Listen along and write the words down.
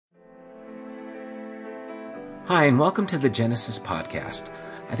Hi, and welcome to the Genesis Podcast.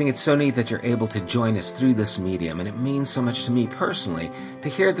 I think it's so neat that you're able to join us through this medium, and it means so much to me personally to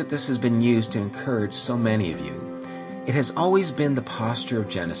hear that this has been used to encourage so many of you. It has always been the posture of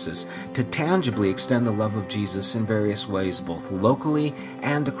Genesis to tangibly extend the love of Jesus in various ways, both locally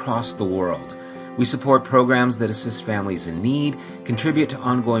and across the world. We support programs that assist families in need, contribute to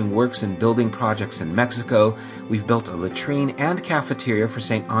ongoing works and building projects in Mexico. We've built a latrine and cafeteria for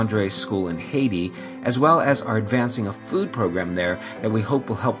St. Andre's School in Haiti, as well as are advancing a food program there that we hope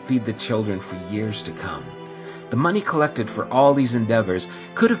will help feed the children for years to come. The money collected for all these endeavors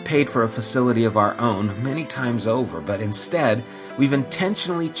could have paid for a facility of our own many times over, but instead, we've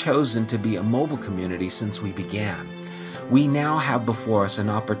intentionally chosen to be a mobile community since we began. We now have before us an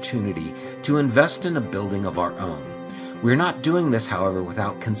opportunity to invest in a building of our own. We're not doing this, however,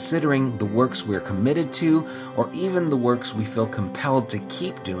 without considering the works we're committed to or even the works we feel compelled to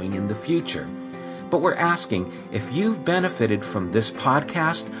keep doing in the future. But we're asking if you've benefited from this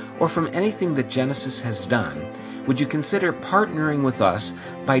podcast or from anything that Genesis has done, would you consider partnering with us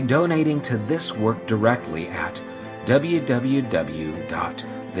by donating to this work directly at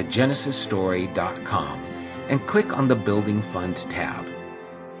www.thegenesisstory.com. and click on the Building Fund tab.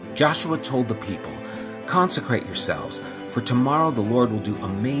 Joshua told the people, "Consecrate yourselves, for tomorrow the Lord will do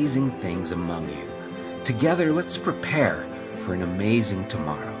amazing things among you. Together, let's prepare for an amazing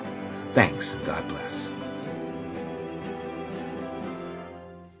tomorrow." Thanks, and God bless.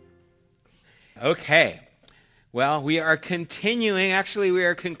 Okay. Well, we are concluding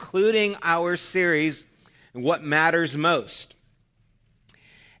our series, What Matters Most.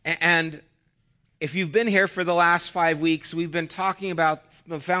 And if you've been here for the last 5 weeks, we've been talking about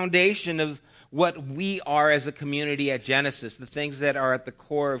the foundation of what we are as a community at Genesis, the things that are at the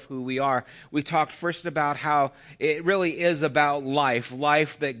core of who we are. We talked first about how it really is about life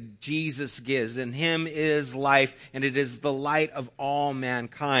that Jesus gives. In Him is life, and it is the light of all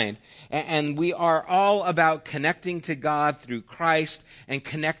mankind. And we are all about connecting to God through Christ and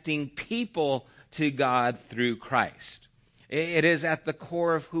connecting people to God through Christ. It is at the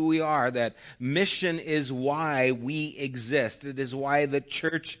core of who we are, that mission is why we exist. It is why the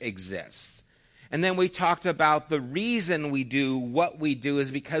church exists. And then we talked about the reason we do what we do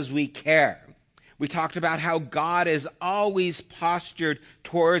is because we care. We talked about how God is always postured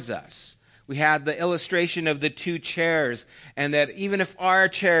towards us. We had the illustration of the two chairs, and that even if our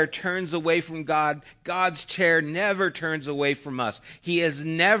chair turns away from God, God's chair never turns away from us. He is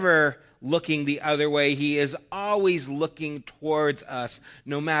never looking the other way. He is always looking towards us,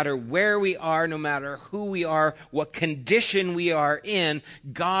 no matter where we are, no matter who we are, what condition we are in.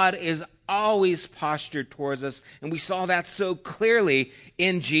 God is always postured towards us, and we saw that so clearly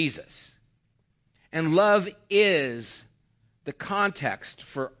in Jesus. And love is the context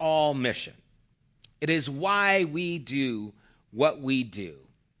for all mission. It is why we do what we do.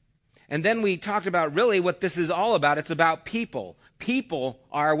 And then we talked about really what this is all about. It's about people. People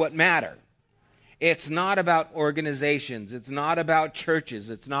are what matter. It's not about organizations. It's not about churches.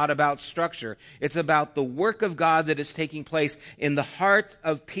 It's not about structure. It's about the work of God that is taking place in the hearts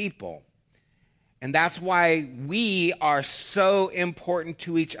of people. And that's why we are so important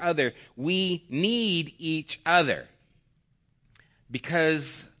to each other. We need each other.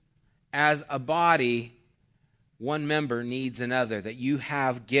 Because as a body, one member needs another. That you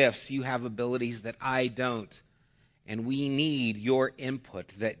have gifts, you have abilities that I don't. And we need your input.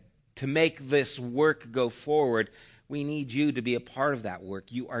 That to make this work go forward, we need you to be a part of that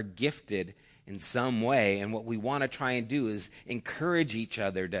work. You are gifted in some way, and what we want to try and do is encourage each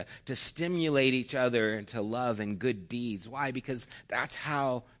other, to stimulate each other into love and good deeds. Why? Because that's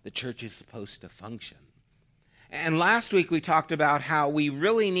how the church is supposed to function. And last week we talked about how we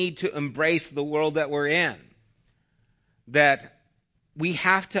really need to embrace the world that we're in. That we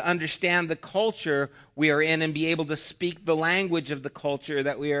have to understand the culture we are in and be able to speak the language of the culture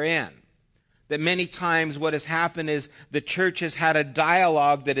that we are in. That many times what has happened is the church has had a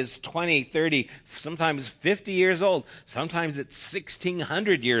dialogue that is 20, 30, sometimes 50 years old. Sometimes it's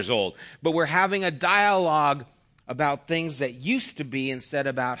 1,600 years old. But we're having a dialogue about things that used to be instead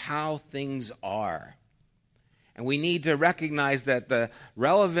about how things are. And we need to recognize that the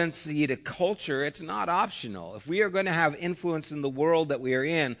relevancy to culture, it's not optional. If we are going to have influence in the world that we are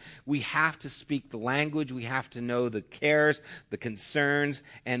in, we have to speak the language. We have to know the cares, the concerns,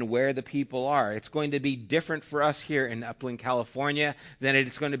 and where the people are. It's going to be different for us here in Upland, California, than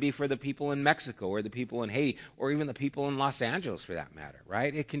it's going to be for the people in Mexico or the people in Haiti or even the people in Los Angeles for that matter,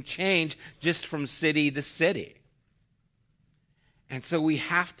 right? It can change just from city to city. And so we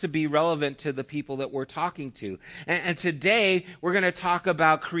have to be relevant to the people that we're talking to. And today, we're going to talk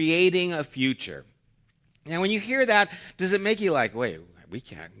about creating a future. Now, when you hear that, does it make you like, wait, we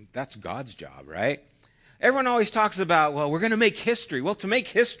can't, that's God's job, right? Everyone always talks about, well, we're going to make history. Well, to make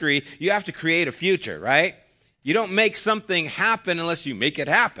history, you have to create a future, right? You don't make something happen unless you make it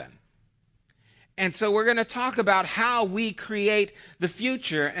happen. And so we're going to talk about how we create the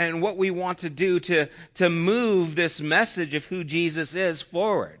future and what we want to do to move this message of who Jesus is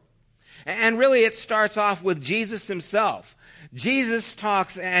forward. And really it starts off with Jesus himself. Jesus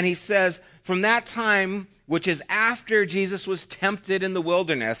talks and he says, from that time, which is after Jesus was tempted in the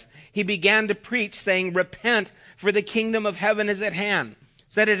wilderness, he began to preach, saying, repent, for the kingdom of heaven is at hand.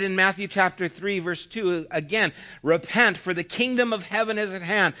 Said it in Matthew chapter 3, verse 2. Again, repent, for the kingdom of heaven is at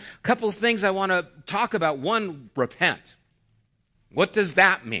hand. A couple of things I want to talk about. One, repent. What does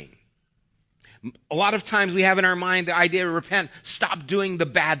that mean? A lot of times we have in our mind the idea of repent. Stop doing the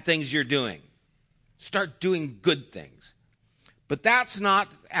bad things you're doing. Start doing good things. But that's not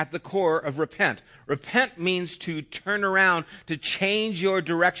at the core of repent. Repent means to turn around, to change your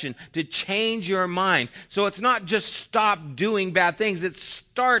direction, to change your mind. So it's not just stop doing bad things, it's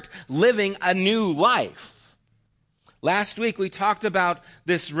start living a new life. Last week we talked about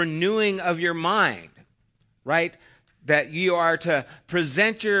this renewing of your mind, right? That you are to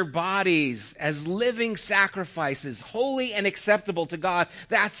present your bodies as living sacrifices, holy and acceptable to God.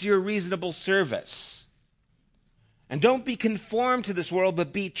 That's your reasonable service. And don't be conformed to this world,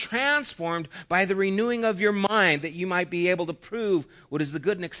 but be transformed by the renewing of your mind, that you might be able to prove what is the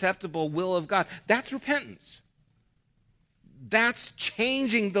good and acceptable will of God. That's repentance. That's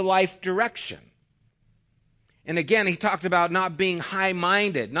changing the life direction. And again, he talked about not being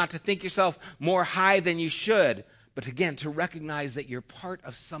high-minded, not to think yourself more high than you should, but again, to recognize that you're part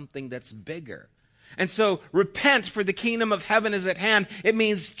of something that's bigger. And so, repent, for the kingdom of heaven is at hand. It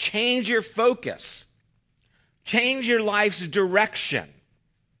means change your focus. Change your life's direction.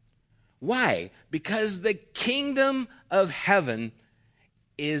 Why? Because the kingdom of heaven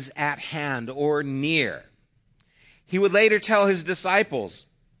is at hand or near. He would later tell his disciples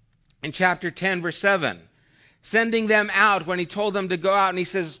in chapter 10, verse 7, sending them out when he told them to go out, and he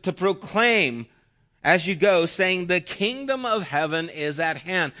says to proclaim as you go, saying the kingdom of heaven is at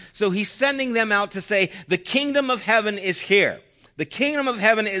hand. So he's sending them out to say the kingdom of heaven is here. The kingdom of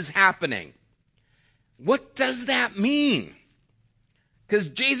heaven is happening. What does that mean? Because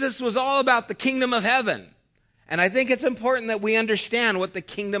Jesus was all about the kingdom of heaven. And I think it's important that we understand what the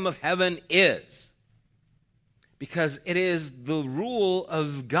kingdom of heaven is. Because it is the rule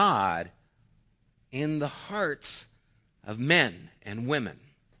of God in the hearts of men and women.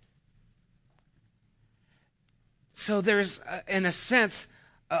 So there's, in a sense,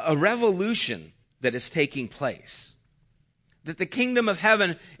 a revolution that is taking place. That the kingdom of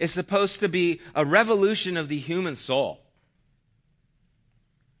heaven is supposed to be a revolution of the human soul.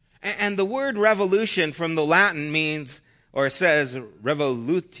 And the word revolution from the Latin means, or it says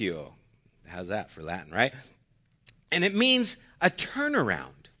revolutio. How's that for Latin, right? And it means a turnaround.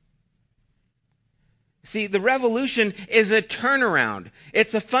 See, the revolution is a turnaround.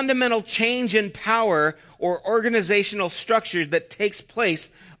 It's a fundamental change in power or organizational structures that takes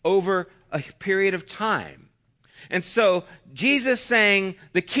place over a period of time. And so, Jesus saying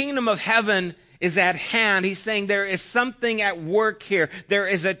the kingdom of heaven is at hand. He's saying there is something at work here. There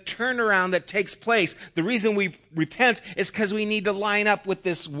is a turnaround that takes place. The reason we repent is because we need to line up with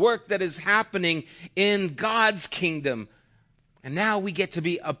this work that is happening in God's kingdom. And now we get to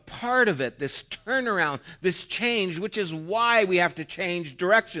be a part of it, this turnaround, this change, which is why we have to change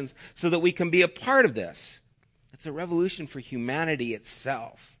directions so that we can be a part of this. It's a revolution for humanity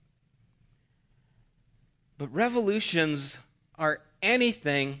itself. But revolutions are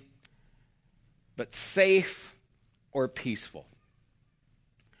anything but safe or peaceful.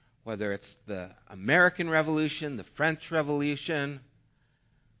 Whether it's the American Revolution, the French Revolution,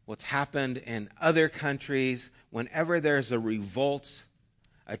 what's happened in other countries, whenever there's a revolt,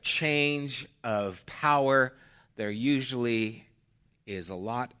 a change of power, there usually is a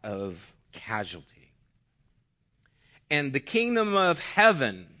lot of casualty. And the kingdom of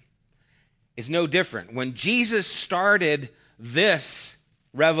heaven is no different. When Jesus started this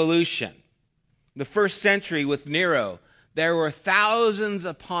revolution, the first century with Nero, there were thousands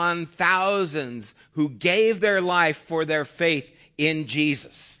upon thousands who gave their life for their faith in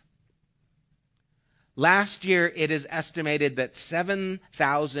Jesus. Last year, it is estimated that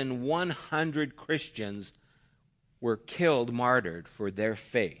 7,100 Christians were killed, martyred for their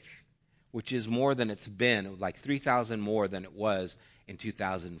faith, which is more than it's been, like 3,000 more than it was in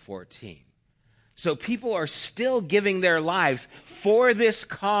 2014. So people are still giving their lives for this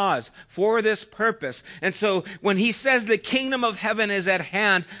cause, for this purpose. And so when he says the kingdom of heaven is at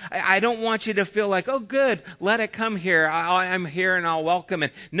hand, I don't want you to feel like, oh, good, let it come here. I'm here and I'll welcome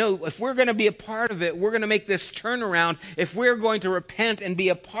it. No, if we're going to be a part of it, we're going to make this turnaround. If we're going to repent and be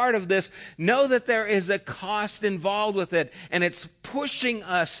a part of this, know that there is a cost involved with it. And it's pushing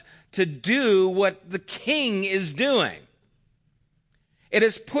us to do what the King is doing. It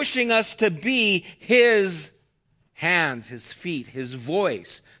is pushing us to be his hands, his feet, his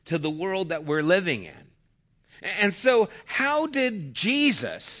voice to the world that we're living in. And so how did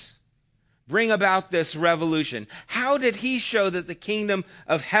Jesus bring about this revolution? How did he show that the kingdom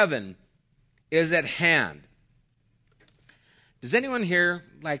of heaven is at hand? Does anyone here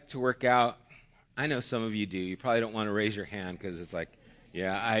like to work out? I know some of you do. You probably don't want to raise your hand because it's like,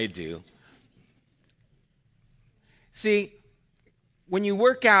 yeah, I do. See, when you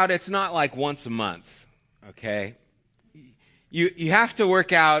work out, it's not like once a month, okay? You have to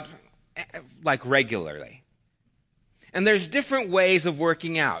work out like regularly. And there's different ways of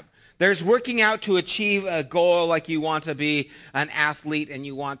working out. There's working out to achieve a goal, like you want to be an athlete and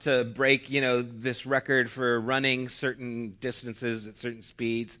you want to break, this record for running certain distances at certain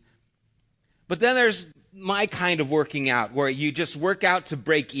speeds. But then there's my kind of working out, where you just work out to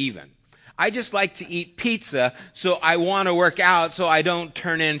break even. I just like to eat pizza, so I want to work out so I don't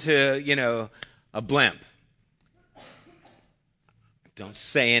turn into, a blimp. Don't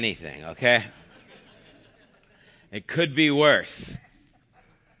say anything, okay? It could be worse.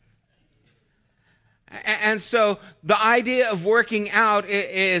 And so the idea of working out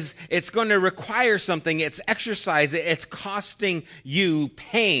is it's going to require something. It's exercise. It's costing you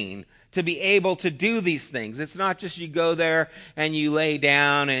pain to be able to do these things. It's not just you go there and you lay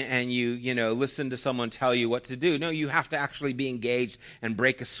down and you listen to someone tell you what to do. No, you have to actually be engaged and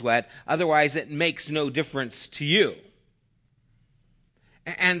break a sweat. Otherwise, it makes no difference to you.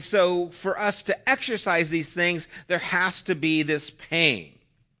 And so for us to exercise these things, there has to be this pain.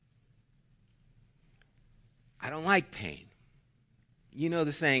 I don't like pain. You know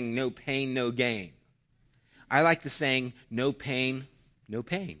the saying, no pain, no gain. I like the saying, no pain, no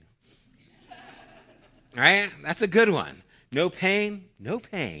pain. All right? That's a good one. No pain, no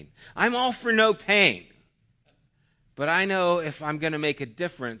pain. I'm all for no pain. But I know if I'm going to make a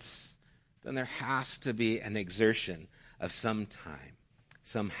difference, then there has to be an exertion of some time,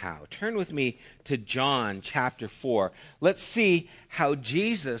 somehow. Turn with me to John chapter 4. Let's see how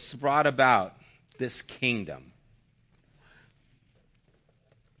Jesus brought about this kingdom.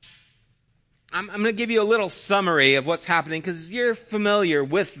 I'm going to give you a little summary of what's happening because you're familiar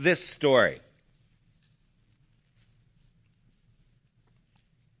with this story.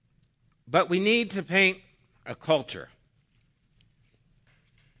 But we need to paint a culture.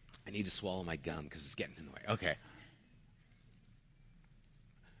 I need to swallow my gum because it's getting in the way. Okay.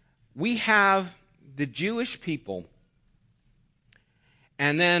 We have the Jewish people,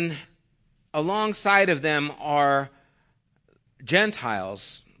 and then alongside of them are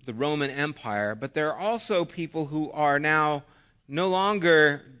Gentiles, the Roman Empire, but there are also people who are now no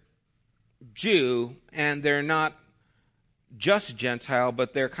longer Jew, and they're not just Gentile,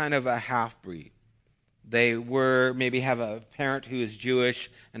 but they're kind of a half-breed. They maybe have a parent who is Jewish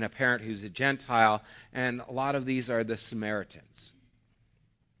and a parent who's a Gentile, and a lot of these are the Samaritans.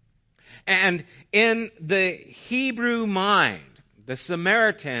 And in the Hebrew mind, the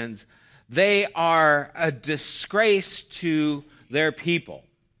Samaritans, they are a disgrace to their people.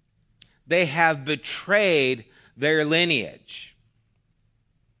 They have betrayed their lineage.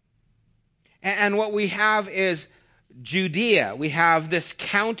 And what we have is Judea. We have this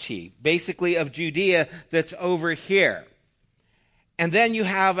county, basically, of Judea that's over here. And then you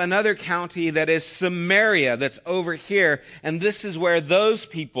have another county that is Samaria that's over here. And this is where those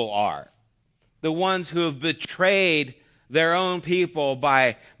people are. The ones who have betrayed their own people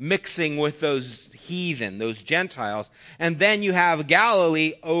by mixing with those heathen, those Gentiles. And then you have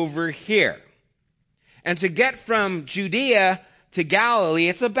Galilee over here. And to get from Judea to Galilee,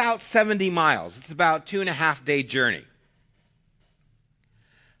 it's about 70 miles. It's about 2.5-day journey.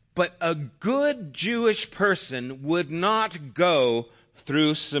 But a good Jewish person would not go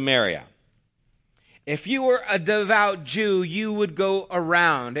through Samaria. If you were a devout Jew, you would go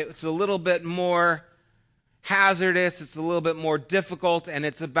around. It's a little bit more hazardous, it's a little bit more difficult, and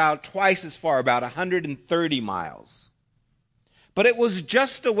it's about twice as far, about 130 miles. But it was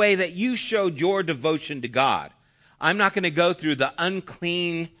just a way that you showed your devotion to God. I'm not going to go through the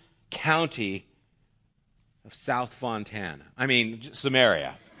unclean county of Samaria.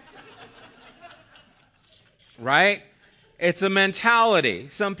 Right? It's a mentality.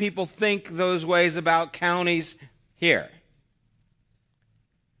 Some people think those ways about counties here.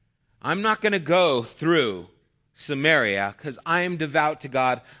 I'm not going to go through Samaria because I am devout to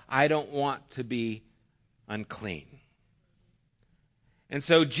God. I don't want to be unclean. And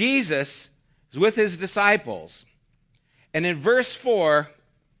so Jesus is with his disciples. And in verse 4,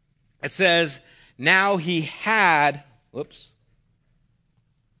 it says, now he had, don't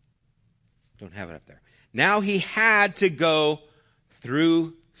have it up there. Now he had to go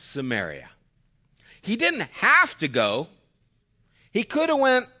through Samaria. He didn't have to go. He could have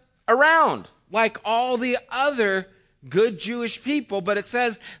went around like all the other good Jewish people, but it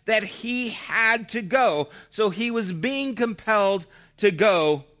says that he had to go. So he was being compelled to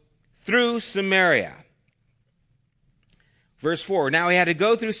go through Samaria. Verse 4, now he had to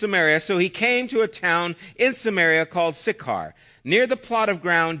go through Samaria, so he came to a town in Samaria called Sychar, near the plot of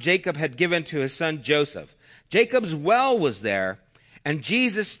ground Jacob had given to his son Joseph. Jacob's well was there, and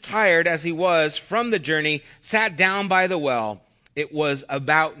Jesus, tired as he was from the journey, sat down by the well. It was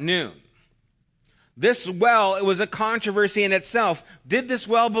about noon. This well, it was a controversy in itself. Did this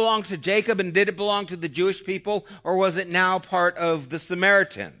well belong to Jacob, and did it belong to the Jewish people, or was it now part of the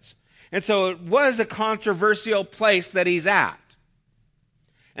Samaritans? And so it was a controversial place that he's at.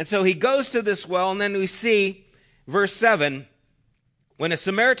 And so he goes to this well, and then we see, verse 7, when a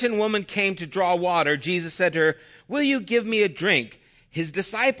Samaritan woman came to draw water, Jesus said to her, will you give me a drink? His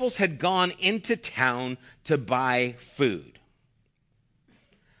disciples had gone into town to buy food.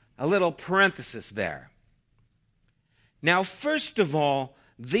 A little parenthesis there. Now, first of all,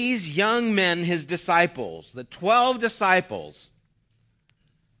 these young men, his disciples, the 12 disciples,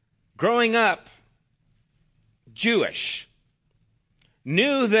 growing up Jewish,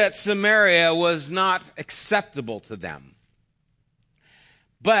 knew that Samaria was not acceptable to them.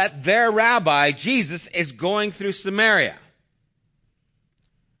 But their rabbi, Jesus, is going through Samaria.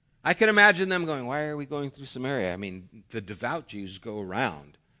 I can imagine them going, why are we going through Samaria? I mean, the devout Jews go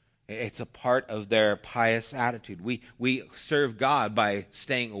around. It's a part of their pious attitude. We serve God by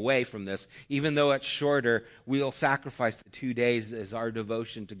staying away from this. Even though it's shorter, we'll sacrifice the 2 days as our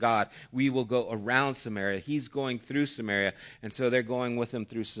devotion to God. We will go around Samaria. He's going through Samaria, and so they're going with him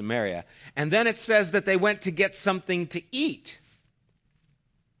through Samaria. And then it says that they went to get something to eat.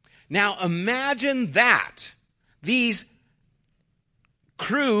 Now imagine that. These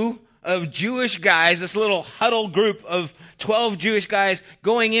crew of Jewish guys, this little huddle group of 12 Jewish guys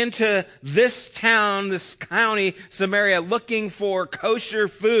going into this town, this county, Samaria, looking for kosher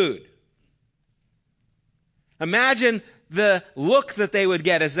food. Imagine the look that they would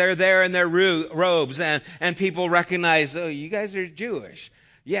get as they're there in their robes and people recognize, oh, you guys are Jewish.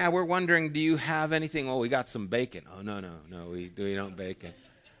 Yeah, we're wondering, do you have anything? Oh, we got some bacon. Oh, no, we don't bacon.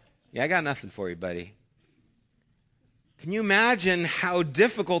 Yeah, I got nothing for you, buddy. Can you imagine how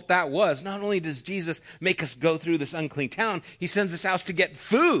difficult that was? Not only does Jesus make us go through this unclean town, he sends us out to get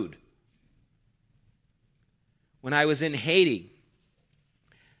food. When I was in Haiti,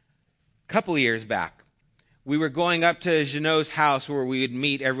 a couple of years back, we were going up to Jeannot's house where we would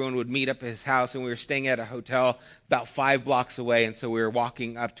meet. Everyone would meet up at his house, and we were staying at a hotel about 5 blocks away, and so we were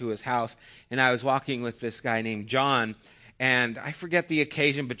walking up to his house, and I was walking with this guy named John, and I forget the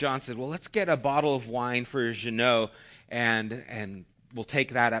occasion, but John said, well, let's get a bottle of wine for Jeannot, and we'll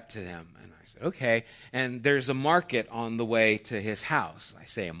take that up to him. And I said, okay. And there's a market on the way to his house. I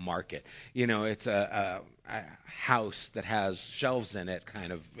say a market. You know, it's a house that has shelves in it,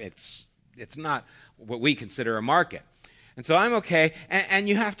 kind of. It's not what we consider a market. And so I'm okay. And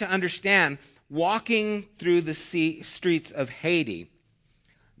you have to understand, walking through the streets of Haiti,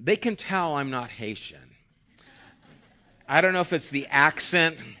 they can tell I'm not Haitian. I don't know if it's the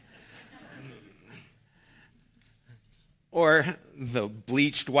accent or the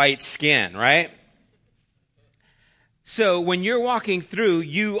bleached white skin, right? So when you're walking through,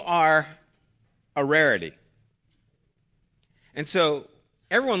 you are a rarity. And so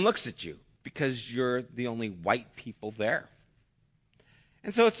everyone looks at you because you're the only white people there.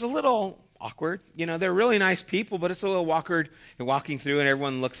 And so it's a little awkward. You know, they're really nice people, but it's a little awkward. You're walking through and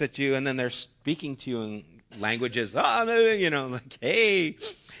everyone looks at you and then they're speaking to you in languages, like, hey,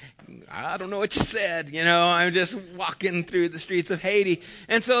 I don't know what you said. I'm just walking through the streets of Haiti.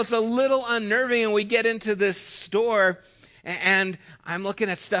 And so it's a little unnerving, and we get into this store, and I'm looking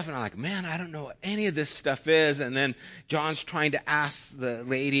at stuff, and I'm like, man, I don't know what any of this stuff is. And then John's trying to ask the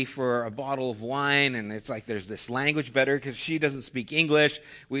lady for a bottle of wine, and it's like there's this language better because she doesn't speak English.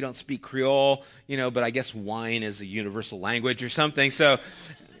 We don't speak Creole, but I guess wine is a universal language or something. So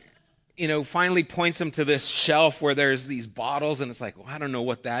finally points him to this shelf where there's these bottles, and it's like, well, I don't know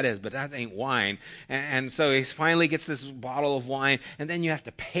what that is, but that ain't wine. And so he finally gets this bottle of wine, and then you have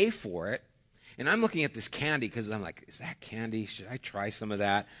to pay for it. And I'm looking at this candy because I'm like, is that candy? Should I try some of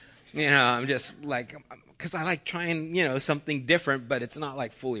that? I'm just like, because I like trying, something different, but it's not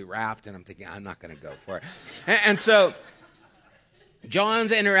like fully wrapped, and I'm thinking, I'm not going to go for it. And so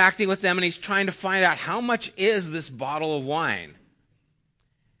John's interacting with them, and he's trying to find out how much is this bottle of wine.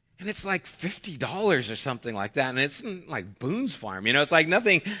 And it's like $50 or something like that. And it's like Boone's Farm, it's like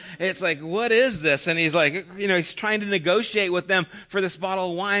nothing. It's like, what is this? And he's like, he's trying to negotiate with them for this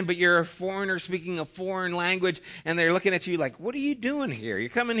bottle of wine, but you're a foreigner speaking a foreign language, and they're looking at you like, what are you doing here? You're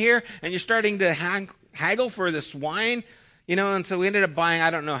coming here and you're starting to haggle for this wine, and so we ended up buying,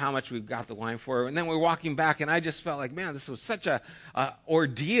 I don't know how much we got the wine for. And then we're walking back, and I just felt like, man, this was such a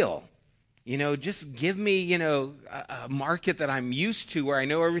ordeal. Just give me, a market that I'm used to where I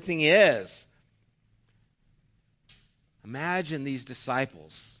know everything is. Imagine these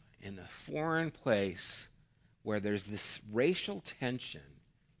disciples in a foreign place where there's this racial tension,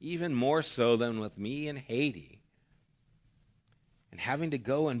 even more so than with me in Haiti. And having to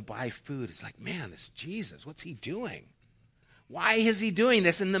go and buy food. It's like, man, this Jesus, what's he doing? Why is he doing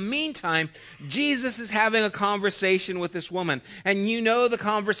this? In the meantime, Jesus is having a conversation with this woman. And the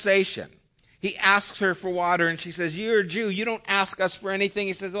conversation. He asks her for water, and she says, you're a Jew. You don't ask us for anything.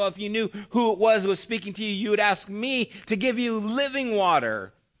 He says, well, if you knew who it was who was speaking to you, you would ask me to give you living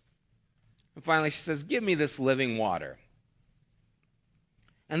water. And finally, she says, give me this living water.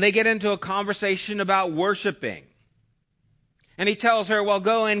 And they get into a conversation about worshiping. And he tells her, well,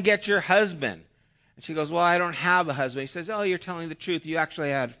 go and get your husband. And she goes, well, I don't have a husband. He says, oh, you're telling the truth. You actually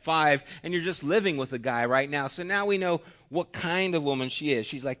had 5, and you're just living with a guy right now. So now we know what kind of woman she is.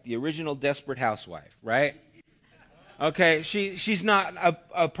 She's like the original Desperate Housewife, right? Okay, she's not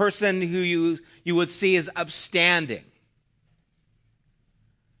a person who you would see as upstanding.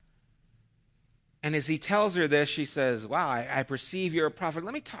 And as he tells her this, she says, wow, I perceive you're a prophet.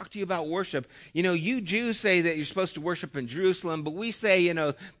 Let me talk to you about worship. You Jews say that you're supposed to worship in Jerusalem, but we say,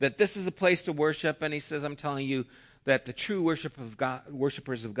 that this is a place to worship. And he says, I'm telling you that the true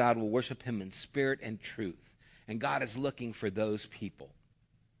worshipers of God will worship him in spirit and truth. And God is looking for those people.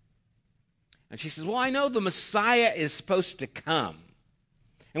 And she says, well, I know the Messiah is supposed to come.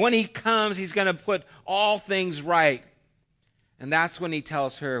 And when he comes, he's going to put all things right. And that's when he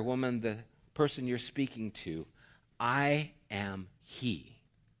tells her, woman, the person you're speaking to, I am he.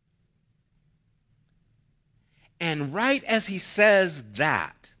 And right as he says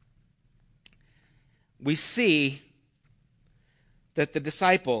that, we see that the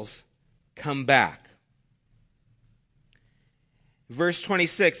disciples come back. Verse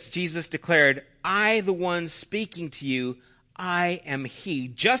 26, Jesus declared, I, the one speaking to you, I am he.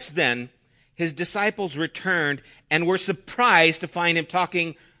 Just then, his disciples returned and were surprised to find him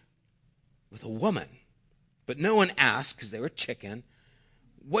talking with a woman. But no one asked, because they were chicken,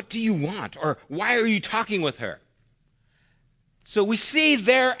 what do you want? Or why are you talking with her? So we see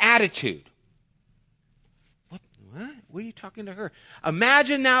their attitude. What are you talking to her?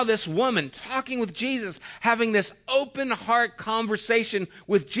 Imagine now this woman talking with Jesus, having this open heart conversation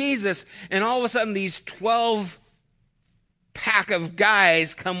with Jesus, and all of a sudden these 12 pack of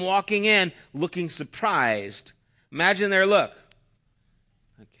guys come walking in looking surprised. Imagine their look.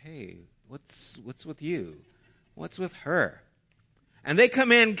 Like, hey, what's with you? What's with her? And they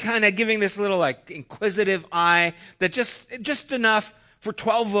come in kind of giving this little like inquisitive eye that just enough for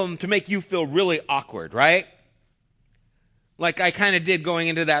 12 of them to make you feel really awkward, right? Like I kind of did going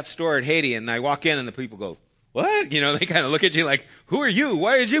into that store at Haiti, and I walk in and the people go, what? They kind of look at you like, who are you?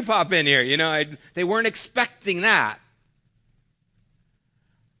 Why did you pop in here? They weren't expecting that.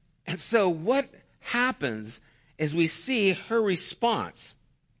 And so what happens is we see her response.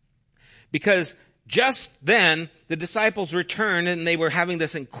 Because just then, the disciples returned, and they were having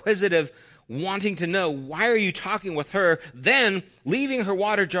this inquisitive wanting to know, why are you talking with her? Then, leaving her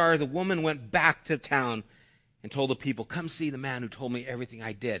water jar, the woman went back to town and told the people, come see the man who told me everything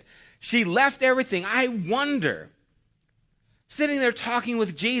I did. She left everything. I wonder, sitting there talking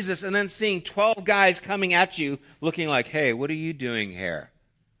with Jesus and then seeing 12 guys coming at you looking like, hey, what are you doing here?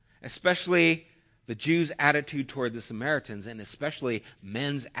 Especially the Jews' attitude toward the Samaritans, and especially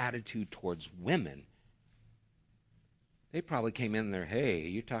men's attitude towards women. They probably came in there, hey,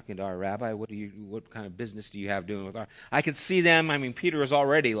 you're talking to our rabbi? What kind of business do you have doing with our... I could see them. Peter was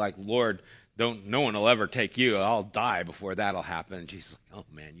already like, Lord, no one will ever take you. I'll die before that'll happen. And Jesus like,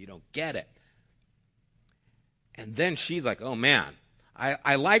 oh man, you don't get it. And then she's like, oh man,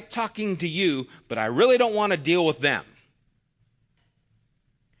 I like talking to you, but I really don't want to deal with them.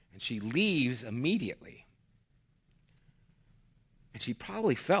 And And she leaves immediately. And she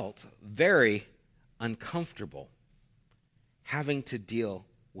probably felt very uncomfortable having to deal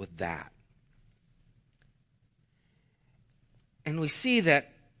with that. And we see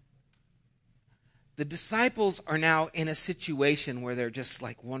that the disciples are now in a situation where they're just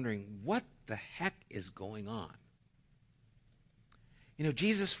like wondering, what the heck is going on? You know,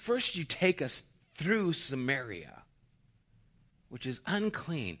 Jesus, first you take us through Samaria, which is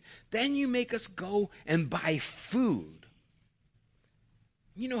unclean. Then you make us go and buy food.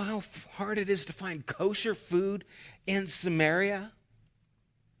 You know how hard it is to find kosher food in Samaria?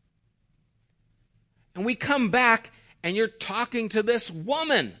 And we come back and you're talking to this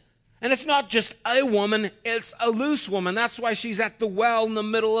woman. And it's not just a woman, it's a loose woman. That's why she's at the well in the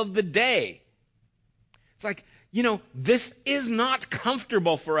middle of the day. It's like, you know, this is not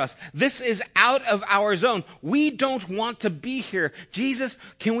comfortable for us. This is out of our zone. We don't want to be here. Jesus,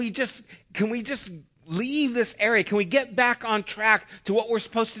 can we just leave this area? Can we get back on track to what we're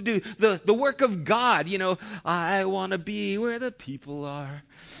supposed to do? The work of God, you know, I want to be where the people are.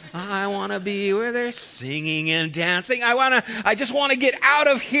 I want to be where they're singing and dancing. I just want to get out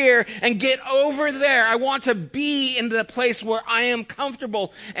of here and get over there. I want to be in the place where I am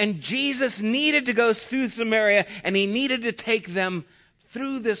comfortable. And Jesus needed to go through Samaria, and he needed to take them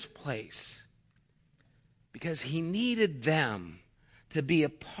through this place because he needed them to be a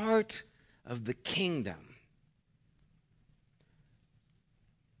part of the kingdom,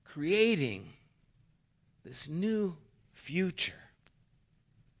 creating this new future.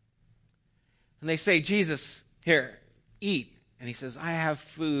 And they say, Jesus, here, eat. And he says, I have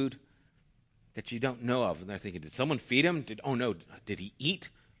food that you don't know of. And they're thinking, did someone feed him? Did he eat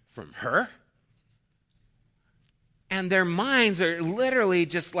from her? And their minds are literally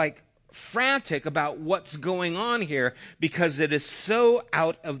just like frantic about what's going on here because it is so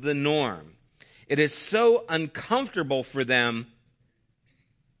out of the norm. It is so uncomfortable for them.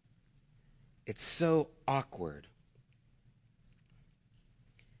 It's so awkward.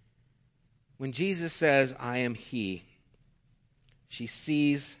 When Jesus says, I am he, she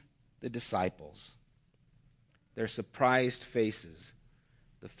sees the disciples, their surprised faces,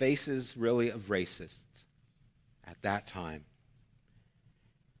 the faces really of racists at that time.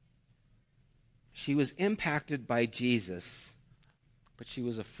 She was impacted by Jesus, but she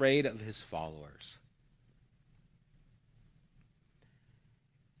was afraid of his followers.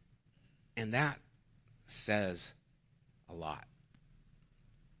 And that says a lot.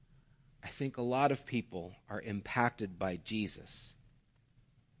 I think a lot of people are impacted by Jesus,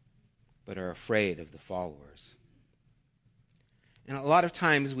 but are afraid of the followers. And a lot of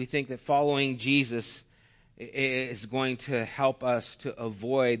times we think that following Jesus is going to help us to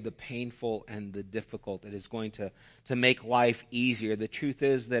avoid the painful and the difficult. It is going to make life easier. The truth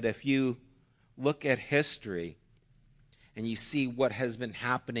is that if you look at history and you see what has been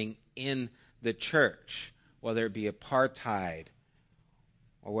happening in the church, whether it be apartheid,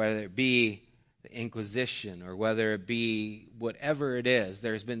 or whether it be the Inquisition, or whether it be whatever it is,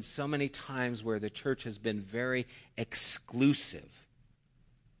 there's been so many times where the church has been very exclusive.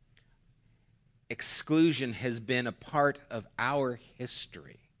 Exclusion has been a part of our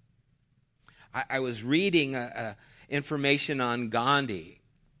history. I was reading information on Gandhi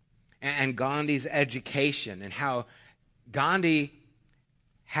and Gandhi's education and how Gandhi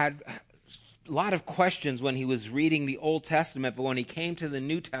had a lot of questions when he was reading the Old Testament, but when he came to the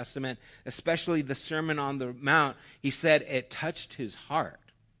New Testament, especially the Sermon on the Mount, he said it touched his heart.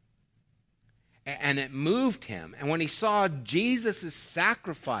 And it moved him. And when he saw Jesus'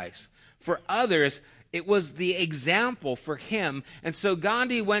 sacrifice for others, it was the example for him. And so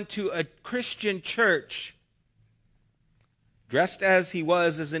Gandhi went to a Christian church, dressed as he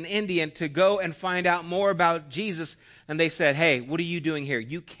was as an Indian, to go and find out more about Jesus. And they said, hey, what are you doing here?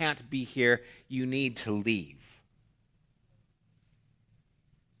 You can't be here. You need to leave.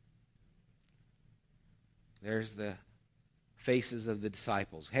 There's the faces of the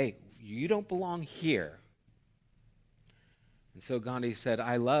disciples. Hey, you don't belong here. And so Gandhi said,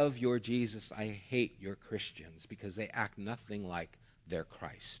 I love your Jesus. I hate your Christians because they act nothing like their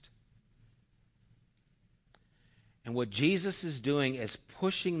Christ. And what Jesus is doing is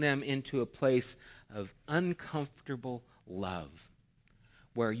pushing them into a place of uncomfortable love,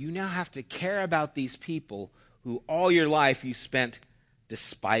 where you now have to care about these people who all your life you spent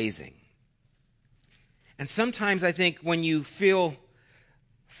despising. And sometimes I think when you feel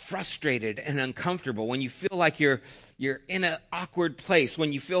frustrated and uncomfortable, when you feel like you're in an awkward place,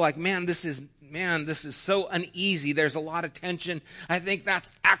 when you feel like, man, this is man, this is so uneasy. There's a lot of tension. I think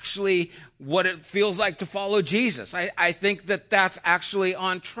that's actually what it feels like to follow Jesus. I think that that's actually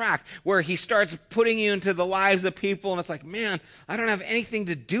on track, where he starts putting you into the lives of people, and it's like, man, I don't have anything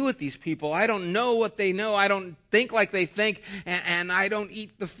to do with these people. I don't know what they know. I don't think like they think, and I don't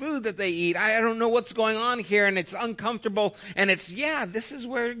eat the food that they eat. I don't know what's going on here, and it's uncomfortable, and this is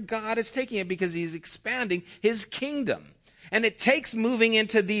where God is taking it, because he's expanding his kingdom. And it takes moving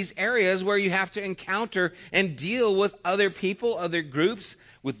into these areas where you have to encounter and deal with other people, other groups,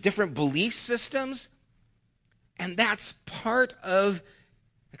 with different belief systems. And that's part of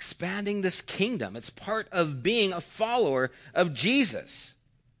expanding this kingdom. It's part of being a follower of Jesus.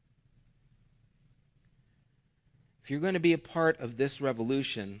 If you're going to be a part of this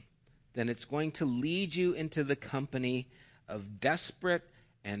revolution, then it's going to lead you into the company of desperate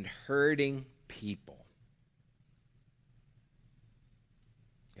and hurting people.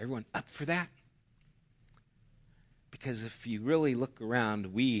 Everyone up for that? Because if you really look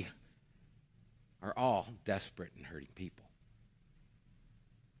around, we are all desperate and hurting people.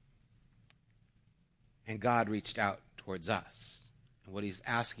 And God reached out towards us. And what he's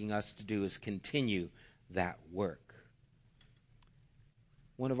asking us to do is continue that work.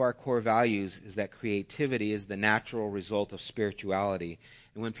 One of our core values is that creativity is the natural result of spirituality.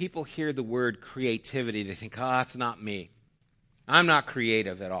 And when people hear the word creativity, they think, that's not me. I'm not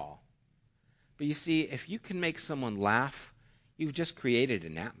creative at all. But you see, if you can make someone laugh, you've just created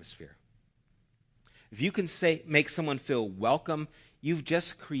an atmosphere. If you can make someone feel welcome, you've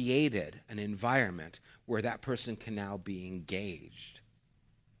just created an environment where that person can now be engaged.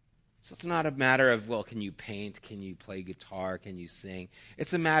 So it's not a matter of, can you paint? Can you play guitar? Can you sing?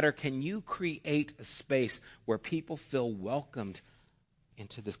 It's a matter, can you create a space where people feel welcomed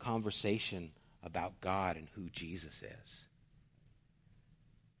into this conversation about God and who Jesus is?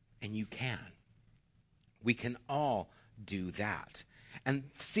 And you can. We can all do that. And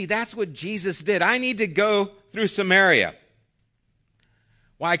see, that's what Jesus did. I need to go through Samaria.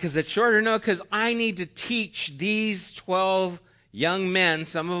 Why? Because it's shorter? No, because I need to teach these 12 young men,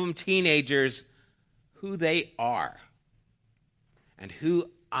 some of them teenagers, who they are and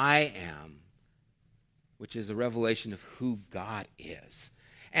who I am, which is a revelation of who God is.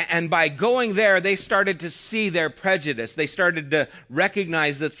 And by going there, they started to see their prejudice. They started to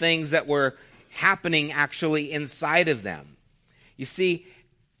recognize the things that were happening actually inside of them. You see,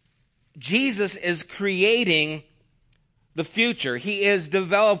 Jesus is creating the future. He is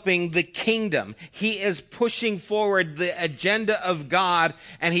developing the kingdom. He is pushing forward the agenda of God,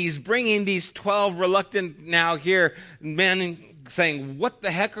 and he's bringing these 12 reluctant now here men saying, what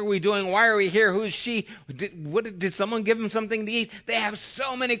the heck are we doing? Why are we here? Who is she? Did someone give them something to eat? They have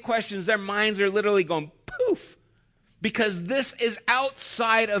so many questions. Their minds are literally going poof, because this is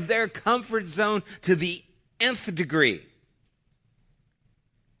outside of their comfort zone to the nth degree.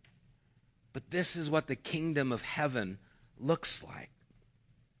 But this is what the kingdom of heaven looks like.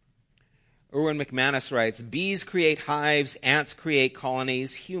 Erwin McManus writes, bees create hives, ants create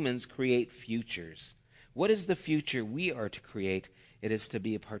colonies, humans create futures. What is the future we are to create? It is to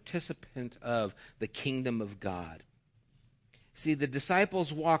be a participant of the kingdom of God. See, the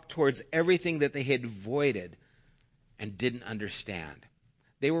disciples walked towards everything that they had avoided and didn't understand.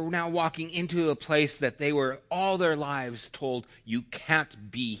 They were now walking into a place that they were all their lives told, you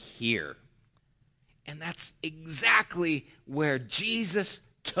can't be here. And that's exactly where Jesus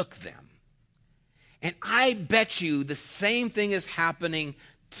took them. And I bet you the same thing is happening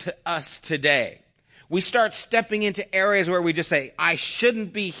to us today. We start stepping into areas where we just say, I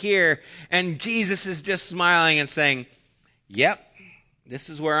shouldn't be here. And Jesus is just smiling and saying, yep, this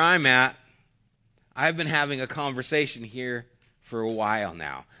is where I'm at. I've been having a conversation here for a while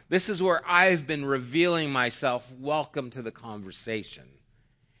now. This is where I've been revealing myself. Welcome to the conversation.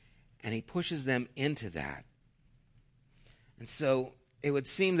 And he pushes them into that. And so it would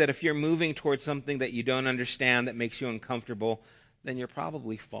seem that if you're moving towards something that you don't understand, that makes you uncomfortable, then you're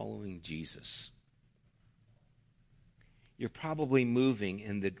probably following Jesus. You're probably moving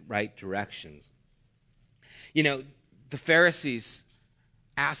in the right directions. You know, the Pharisees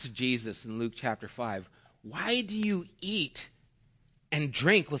asked Jesus in Luke chapter 5, why do you eat and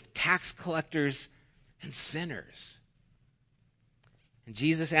drink with tax collectors and sinners? And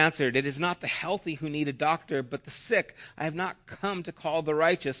Jesus answered, it is not the healthy who need a doctor, but the sick. I have not come to call the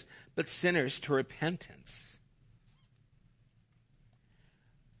righteous, but sinners to repentance.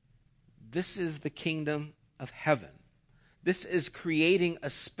 This is the kingdom of heaven. This is creating a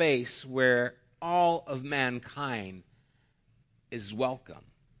space where all of mankind is welcome.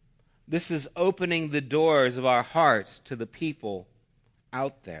 This is opening the doors of our hearts to the people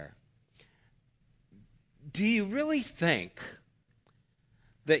out there. Do you really think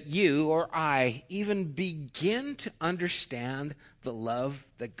that you or I even begin to understand the love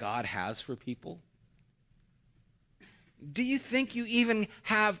that God has for people? Do you think you even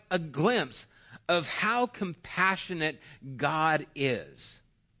have a glimpse of how compassionate God is?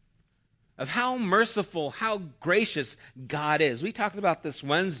 Of how merciful, how gracious God is? We talked about this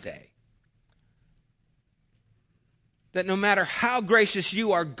Wednesday. That no matter how gracious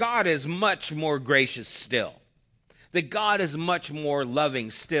you are, God is much more gracious still. That God is much more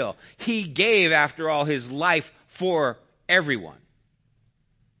loving still. He gave, after all, his life for everyone.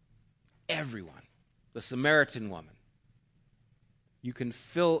 Everyone. The Samaritan woman. You can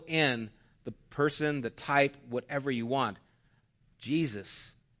fill in the person, the type, whatever you want.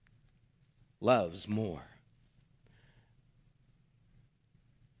 Jesus loves more.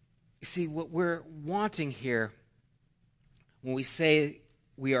 You see, what we're wanting here, when we say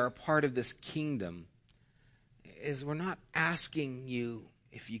we are a part of this kingdom, is we're not asking you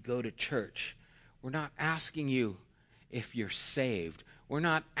if you go to church. We're not asking you if you're saved. We're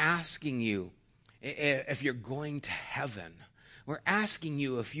not asking you if you're going to heaven. We're asking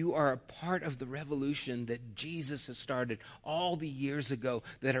you if you are a part of the revolution that Jesus has started all the years ago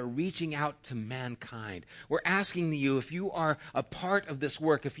that are reaching out to mankind. We're asking you if you are a part of this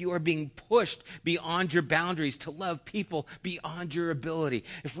work, if you are being pushed beyond your boundaries to love people beyond your ability,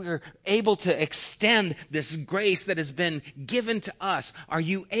 if we are able to extend this grace that has been given to us, are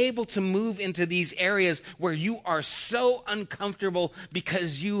you able to move into these areas where you are so uncomfortable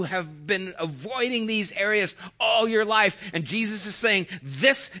because you have been avoiding these areas all your life, and Jesus is saying,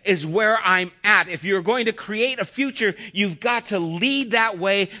 this is where I'm at. If you're going to create a future, you've got to lead that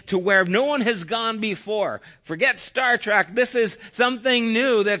way to where no one has gone before. Forget Star Trek. This is something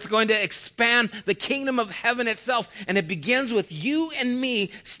new that's going to expand the kingdom of heaven itself. And it begins with you and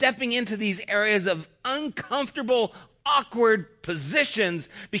me stepping into these areas of uncomfortable, awkward positions,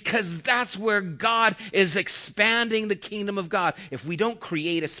 because that's where God is expanding the kingdom of God. If we don't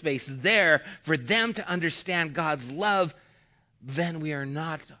create a space there for them to understand God's love, then we are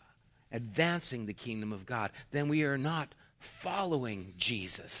not advancing the kingdom of God. Then we are not following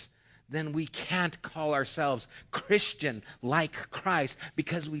Jesus. Then we can't call ourselves Christian like Christ,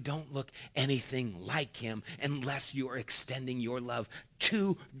 because we don't look anything like him unless you are extending your love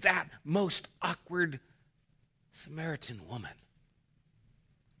to that most awkward Samaritan woman.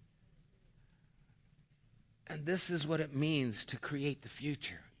 And this is what it means to create the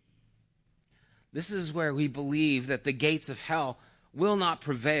future. This is where we believe that the gates of hell will not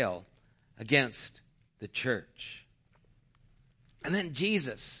prevail against the church. And then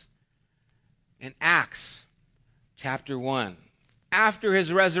Jesus, in Acts chapter 1, after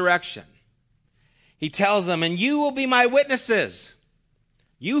his resurrection, he tells them, and you will be my witnesses,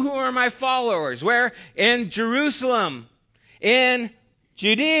 you who are my followers. Where? In Jerusalem, in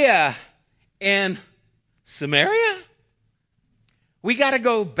Judea, in Samaria? We got to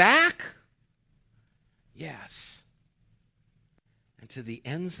go back? Yes. And to the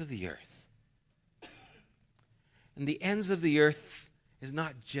ends of the earth. And the ends of the earth is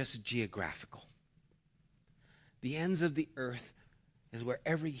not just geographical. The ends of the earth is where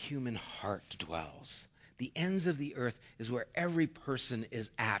every human heart dwells. The ends of the earth is where every person is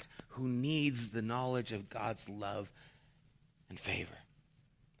at who needs the knowledge of God's love and favor.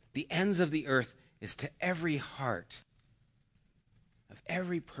 The ends of the earth is to every heart of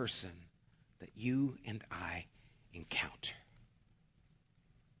every person that you and I encounter.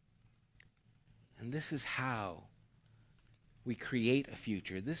 And this is how we create a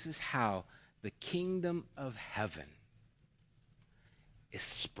future. This is how the kingdom of heaven is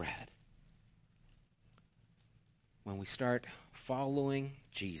spread. When we start following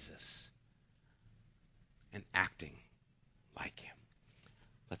Jesus and acting like him.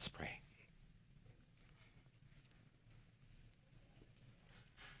 Let's pray.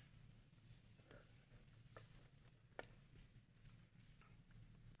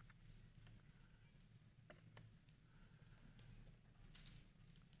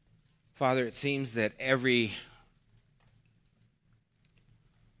 Father, it seems that every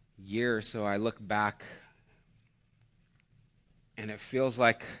year or so I look back and it feels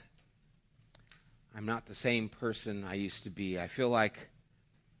like I'm not the same person I used to be. I feel like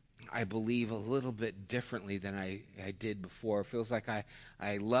I believe a little bit differently than I did before. It feels like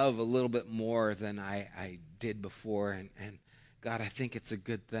I love a little bit more than I did before. And God, I think it's a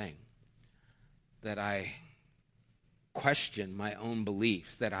good thing that I question my own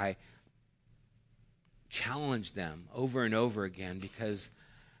beliefs, that I challenge them over and over again, because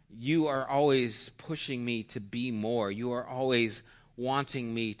you are always pushing me to be more. You are always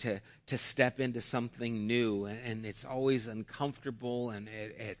wanting me to step into something new, and it's always uncomfortable, and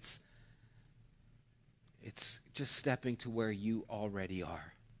it's just stepping to where you already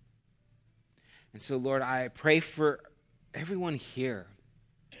are. And so, Lord, I pray for everyone here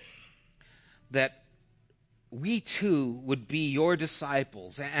that we too would be your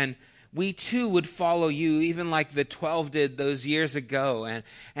disciples, and we too would follow you, even like the 12 did those years ago.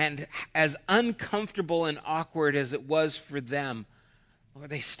 And as uncomfortable and awkward as it was for them, Lord,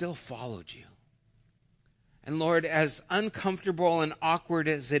 they still followed you. And Lord, as uncomfortable and awkward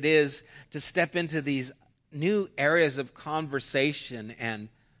as it is to step into these new areas of conversation and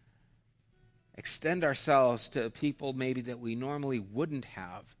extend ourselves to people maybe that we normally wouldn't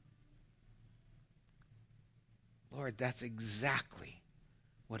have, Lord, that's exactly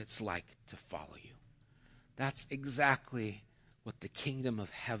what it's like to follow you. That's exactly what the kingdom of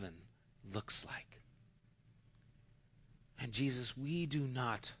heaven looks like. And Jesus, we do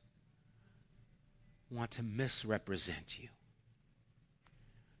not want to misrepresent you.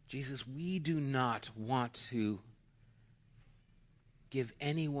 Jesus, we do not want to give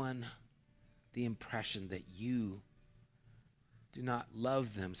anyone the impression that you do not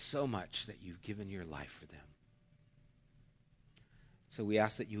love them so much that you've given your life for them. So we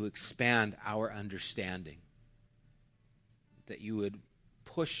ask that you expand our understanding, that you would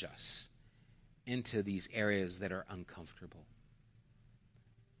push us into these areas that are uncomfortable,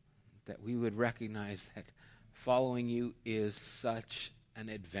 that we would recognize that following you is such an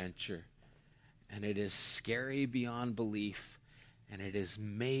adventure, and it is scary beyond belief, and it is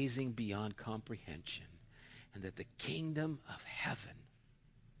amazing beyond comprehension, and that the kingdom of heaven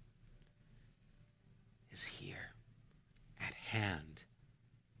is here at hand,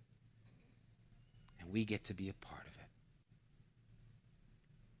 and we get to be a part of it.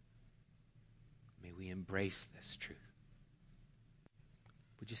 May we embrace this truth.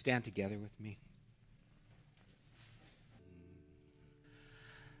 Would you stand together with me?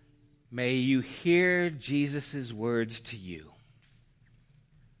 May you hear Jesus' words to you.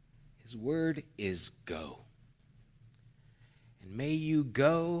 His word is go. And may you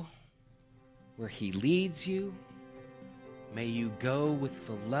go where he leads you. May you go with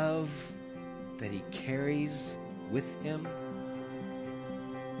the love that he carries with him.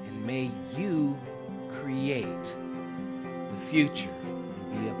 And may you create the future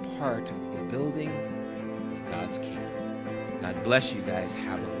and be a part of the building of God's kingdom. God bless you guys.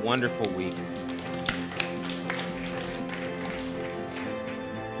 Have a wonderful week.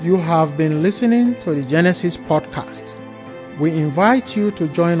 You have been listening to the Genesis podcast. We invite you to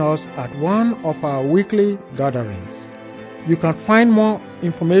join us at one of our weekly gatherings. You can find more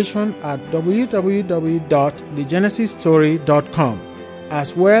information at www.thegenesisstory.com,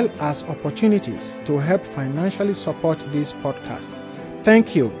 as well as opportunities to help financially support this podcast.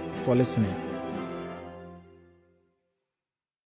 Thank you for listening.